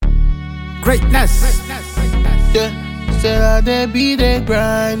Greatness. Yeah, said I dey be there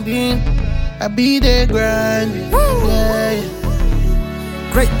grinding. I be there grinding. Yeah,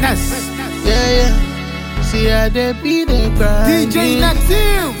 yeah. Greatness. Yeah, yeah. See I dey be there grinding. DJ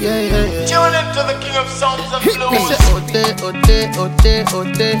Neptune. Yeah, yeah, yeah. Tune into the king of sounds and Hit me. flows. Say ote.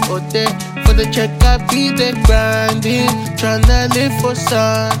 For the check I be there grinding. Tryna live for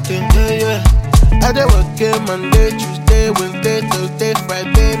something. Yeah, yeah. I dey working Monday, Tuesday, Wednesday, Thursday,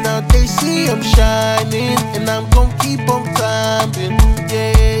 Friday. Now they see I'm shining, and I'm gon' keep on climbing.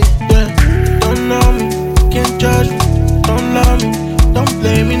 Yeah, yeah. Don't know me, can't judge me. Don't love me, don't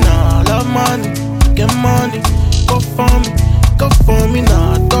blame me now. Love money, get money, go for me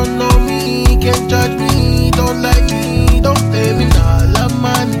now. Don't know me, can't judge me. Don't like me, don't blame me now. Love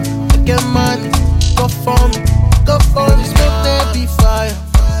money, get money, go for me. Smoke there be fire.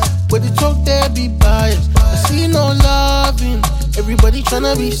 But the talk there be biased. I see no loving. Everybody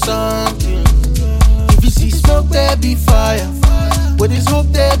tryna be something. If you see smoke there be fire. But it's hope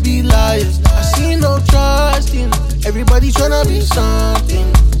there be liars. I see no trusting. Everybody tryna be something.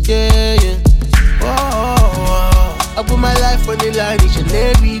 Yeah, yeah. Whoa. I put my life on the line each and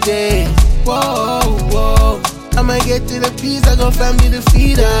every day. Whoa. I might get to the peace, I got family to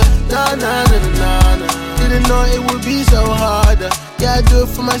feed her. Nah. Didn't know it would be so hard. Yeah, I do it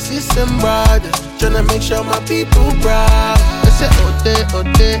for my sister and brother. Tryna make sure my people proud. I said ote.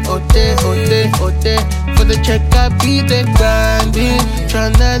 For the check I be there grinding.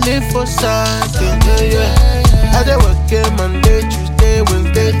 Tryna live for something, yeah. I dey working Monday, Tuesday,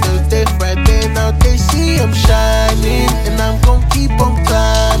 Wednesday, Thursday, Friday. Now they see I'm shining, and I'm gon' keep on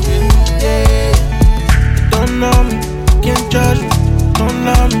climbing, yeah. Don't know me, can't judge me. Don't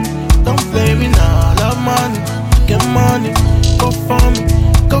love me, don't blame me now. Love money, get money, go for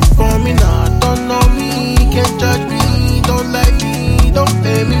me now. Don't know me, can't judge me. Don't like me, don't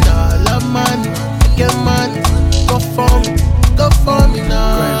blame me now. Love money, get money, go for me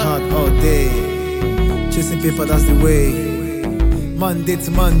now. Grind hard all day, chasing paper, that's the way. Monday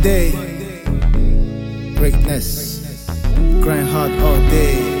to Monday. Greatness. Grind hard all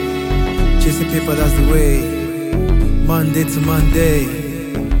day, chasing paper, that's the way. Monday to Monday.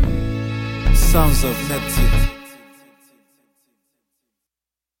 Sounds of Neptune.